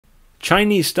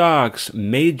Chinese stocks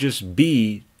may just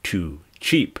be too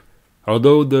cheap.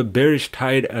 Although the bearish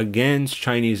tide against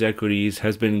Chinese equities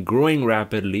has been growing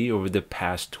rapidly over the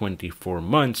past 24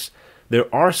 months,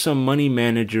 there are some money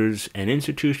managers and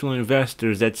institutional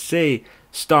investors that say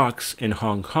stocks in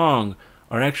Hong Kong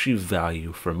are actually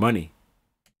value for money.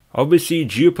 Obviously,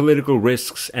 geopolitical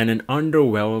risks and an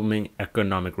underwhelming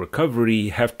economic recovery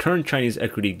have turned Chinese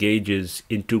equity gauges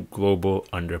into global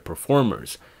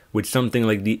underperformers, with something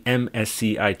like the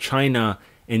MSCI China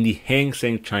and the Hang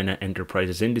Seng China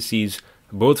Enterprises indices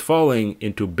both falling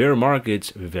into bear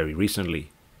markets very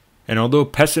recently. And although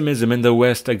pessimism in the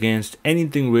West against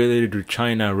anything related to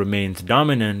China remains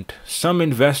dominant, some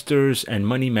investors and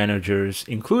money managers,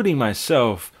 including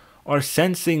myself, are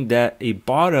sensing that a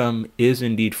bottom is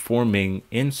indeed forming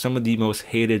in some of the most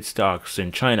hated stocks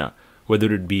in China,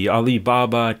 whether it be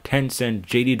Alibaba, Tencent,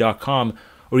 JD.com,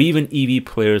 or even EV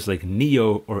players like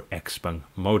NIO or Xpeng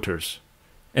Motors.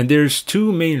 And there's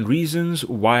two main reasons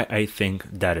why I think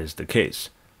that is the case.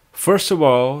 First of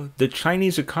all, the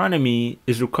Chinese economy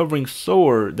is recovering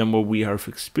slower than what we are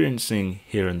experiencing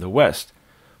here in the West,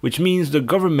 which means the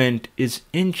government is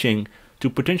inching to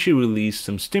potentially release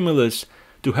some stimulus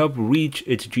to help reach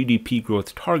its GDP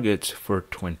growth targets for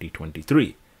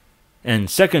 2023. And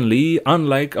secondly,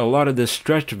 unlike a lot of the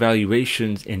stretched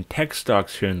valuations in tech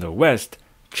stocks here in the West,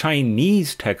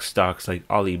 Chinese tech stocks like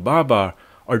Alibaba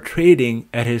are trading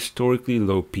at historically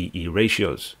low PE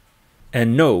ratios.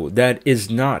 And no, that is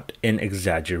not an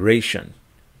exaggeration.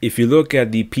 If you look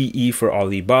at the PE for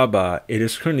Alibaba, it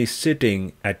is currently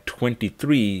sitting at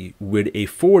 23 with a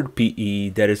forward PE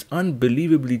that is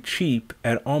unbelievably cheap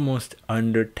at almost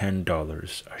under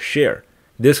 $10 a share.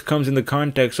 This comes in the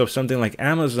context of something like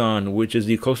Amazon, which is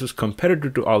the closest competitor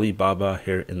to Alibaba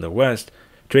here in the West,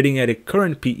 trading at a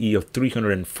current PE of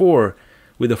 304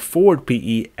 with a forward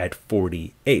PE at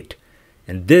 48.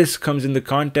 And this comes in the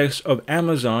context of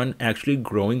Amazon actually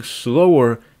growing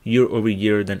slower year over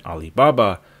year than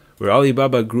Alibaba, where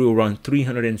Alibaba grew around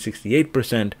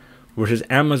 368% versus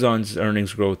Amazon's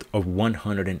earnings growth of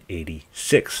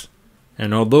 186%.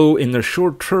 And although in the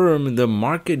short term, the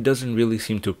market doesn't really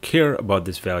seem to care about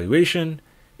this valuation,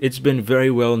 it's been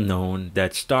very well known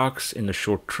that stocks in the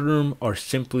short term are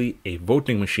simply a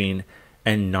voting machine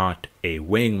and not a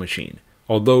weighing machine.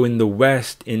 Although in the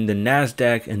West, in the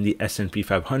Nasdaq and the S&P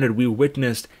 500, we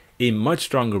witnessed a much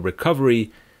stronger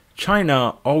recovery,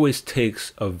 China always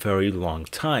takes a very long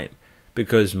time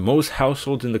because most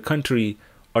households in the country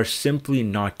are simply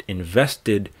not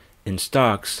invested in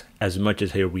stocks as much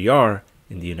as here we are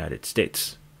in the United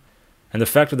States. And the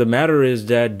fact of the matter is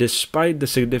that despite the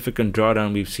significant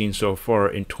drawdown we've seen so far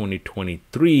in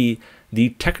 2023, the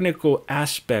technical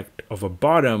aspect of a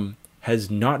bottom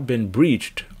has not been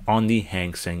breached on the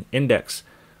Hang Seng index.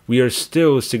 We are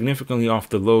still significantly off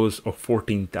the lows of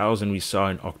 14,000 we saw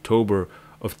in October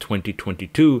of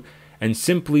 2022, and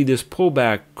simply this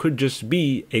pullback could just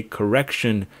be a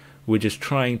correction which is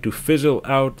trying to fizzle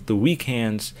out the weak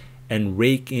hands and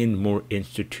rake in more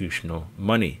institutional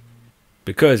money.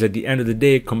 Because at the end of the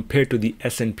day, compared to the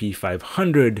S&P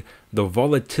 500, the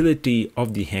volatility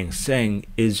of the Hang Seng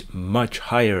is much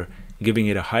higher, giving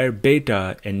it a higher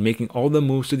beta and making all the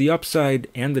moves to the upside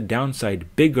and the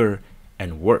downside bigger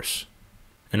and worse.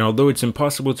 And although it's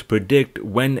impossible to predict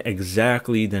when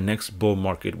exactly the next bull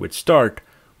market would start,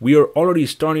 we are already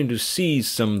starting to see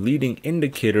some leading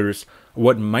indicators of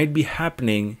what might be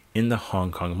happening in the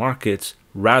Hong Kong markets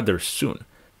rather soon.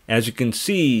 As you can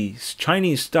see,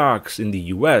 Chinese stocks in the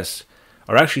US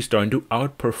are actually starting to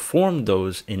outperform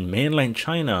those in mainland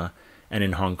China and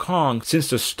in Hong Kong since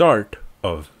the start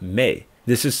of May.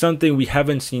 This is something we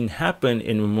haven't seen happen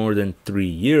in more than 3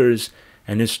 years,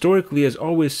 and historically has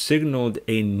always signaled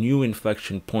a new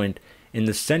inflection point in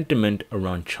the sentiment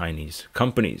around Chinese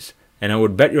companies. And I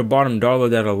would bet your bottom dollar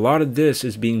that a lot of this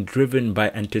is being driven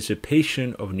by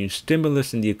anticipation of new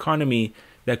stimulus in the economy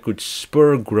that could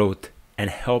spur growth and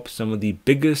help some of the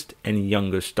biggest and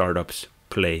youngest startups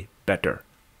play better.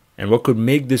 And what could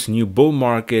make this new bull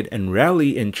market and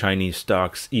rally in Chinese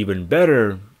stocks even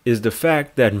better is the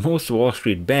fact that most Wall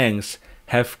Street banks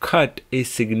have cut a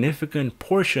significant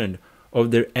portion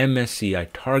of their MSCI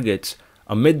targets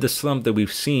amid the slump that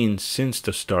we've seen since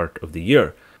the start of the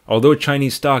year. Although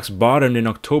Chinese stocks bottomed in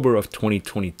October of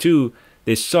 2022,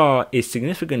 they saw a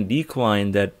significant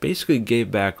decline that basically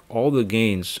gave back all the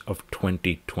gains of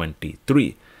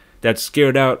 2023. That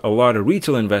scared out a lot of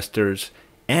retail investors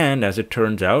and, as it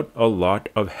turns out, a lot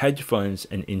of hedge funds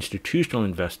and institutional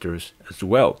investors as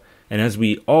well. And as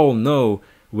we all know,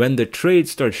 when the trade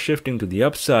starts shifting to the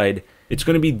upside, it's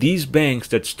going to be these banks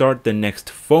that start the next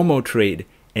FOMO trade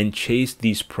and chase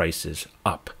these prices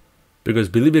up. Because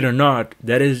believe it or not,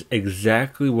 that is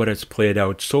exactly what has played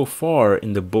out so far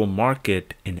in the bull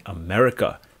market in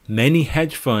America. Many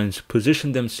hedge funds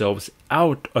positioned themselves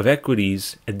out of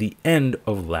equities at the end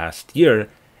of last year,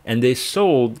 and they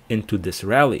sold into this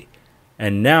rally.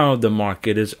 And now the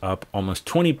market is up almost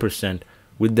 20%,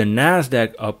 with the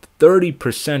Nasdaq up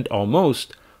 30%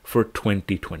 almost for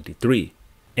 2023.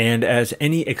 And as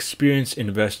any experienced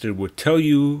investor would tell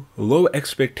you, low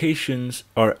expectations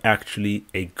are actually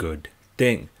a good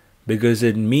thing, because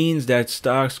it means that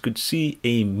stocks could see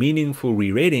a meaningful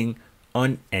re-rating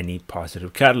on any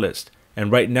positive catalyst.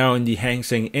 And right now in the Hang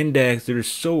Seng index, there is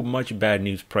so much bad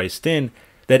news priced in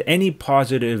that any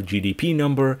positive GDP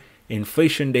number,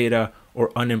 inflation data, or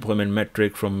unemployment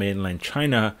metric from mainland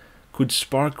China could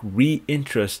spark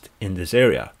re-interest in this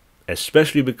area,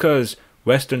 especially because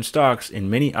Western stocks in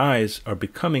many eyes are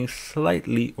becoming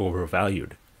slightly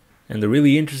overvalued. And the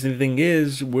really interesting thing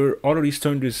is we're already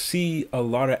starting to see a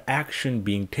lot of action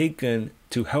being taken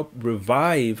to help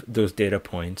revive those data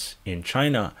points in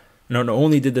China. Not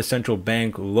only did the central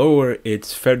bank lower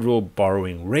its federal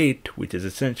borrowing rate, which is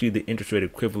essentially the interest rate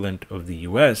equivalent of the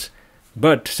US,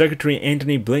 but Secretary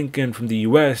Antony Blinken from the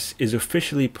US is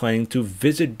officially planning to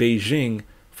visit Beijing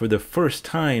for the first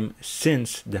time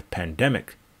since the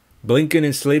pandemic. Blinken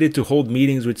is slated to hold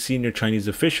meetings with senior Chinese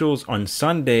officials on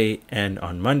Sunday and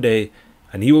on Monday,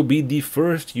 and he will be the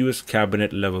first US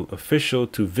cabinet level official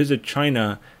to visit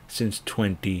China since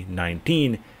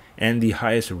 2019 and the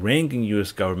highest ranking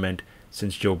US government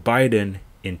since Joe Biden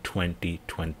in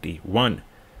 2021.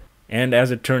 And as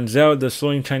it turns out, the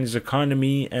slowing Chinese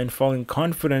economy and falling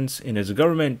confidence in its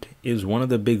government is one of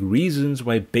the big reasons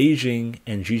why Beijing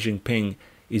and Xi Jinping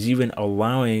is even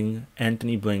allowing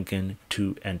Antony Blinken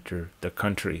to enter the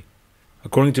country.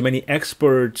 According to many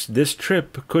experts, this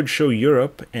trip could show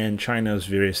Europe and China's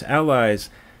various allies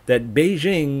that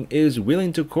Beijing is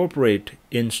willing to cooperate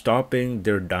in stopping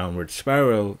their downward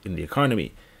spiral in the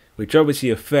economy, which obviously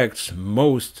affects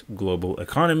most global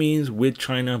economies, with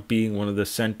China being one of the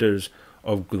centers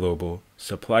of global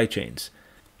supply chains.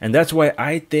 And that's why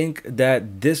I think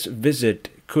that this visit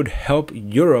could help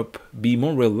Europe be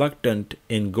more reluctant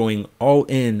in going all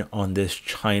in on this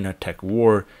China tech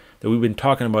war that we've been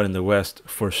talking about in the West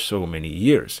for so many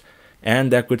years.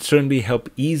 And that could certainly help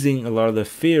easing a lot of the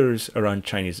fears around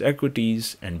Chinese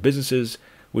equities and businesses,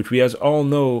 which we as all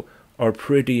know are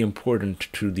pretty important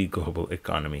to the global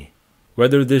economy.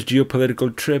 Whether this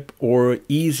geopolitical trip or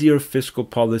easier fiscal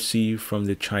policy from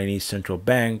the Chinese central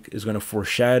bank is going to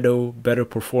foreshadow better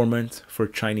performance for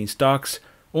Chinese stocks,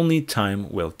 only time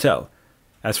will tell.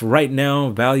 As for right now,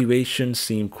 valuations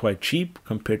seem quite cheap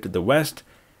compared to the West,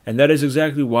 and that is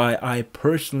exactly why I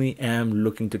personally am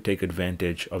looking to take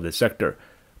advantage of the sector,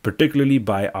 particularly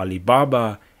by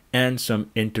Alibaba and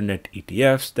some internet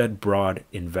ETFs that broad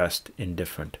invest in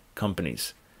different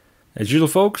companies. As usual,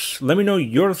 folks, let me know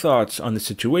your thoughts on the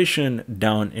situation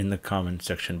down in the comment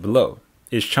section below.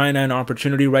 Is China an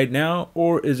opportunity right now,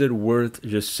 or is it worth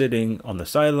just sitting on the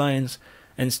sidelines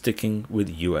and sticking with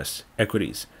US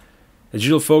equities? As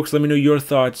usual, folks, let me know your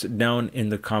thoughts down in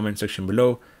the comment section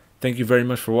below. Thank you very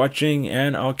much for watching,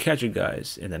 and I'll catch you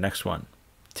guys in the next one.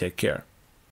 Take care.